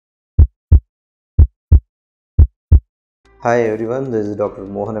Hi everyone, this is Dr.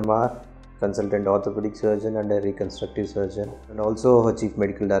 Mohan M R, consultant orthopedic surgeon and a reconstructive surgeon, and also a chief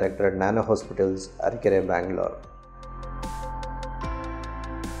medical director at Nano Hospitals, Arikere, Bangalore.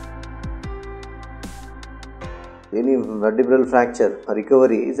 Any vertebral fracture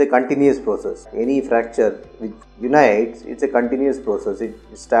recovery is a continuous process. Any fracture which unites, it's a continuous process. It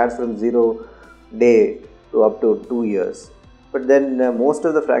starts from 0 day to up to 2 years. But then most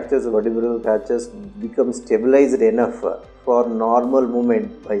of the fractures, vertebral fractures, become stabilized enough for normal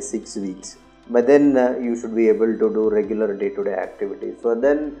movement by 6 weeks. But then you should be able to do regular day-to-day activities. So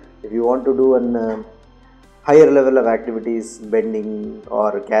then if you want to do an higher level of activities, bending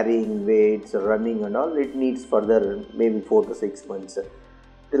or carrying weights or running and all, it needs further maybe 4 to 6 months.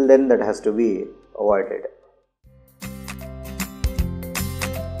 Till then that has to be avoided.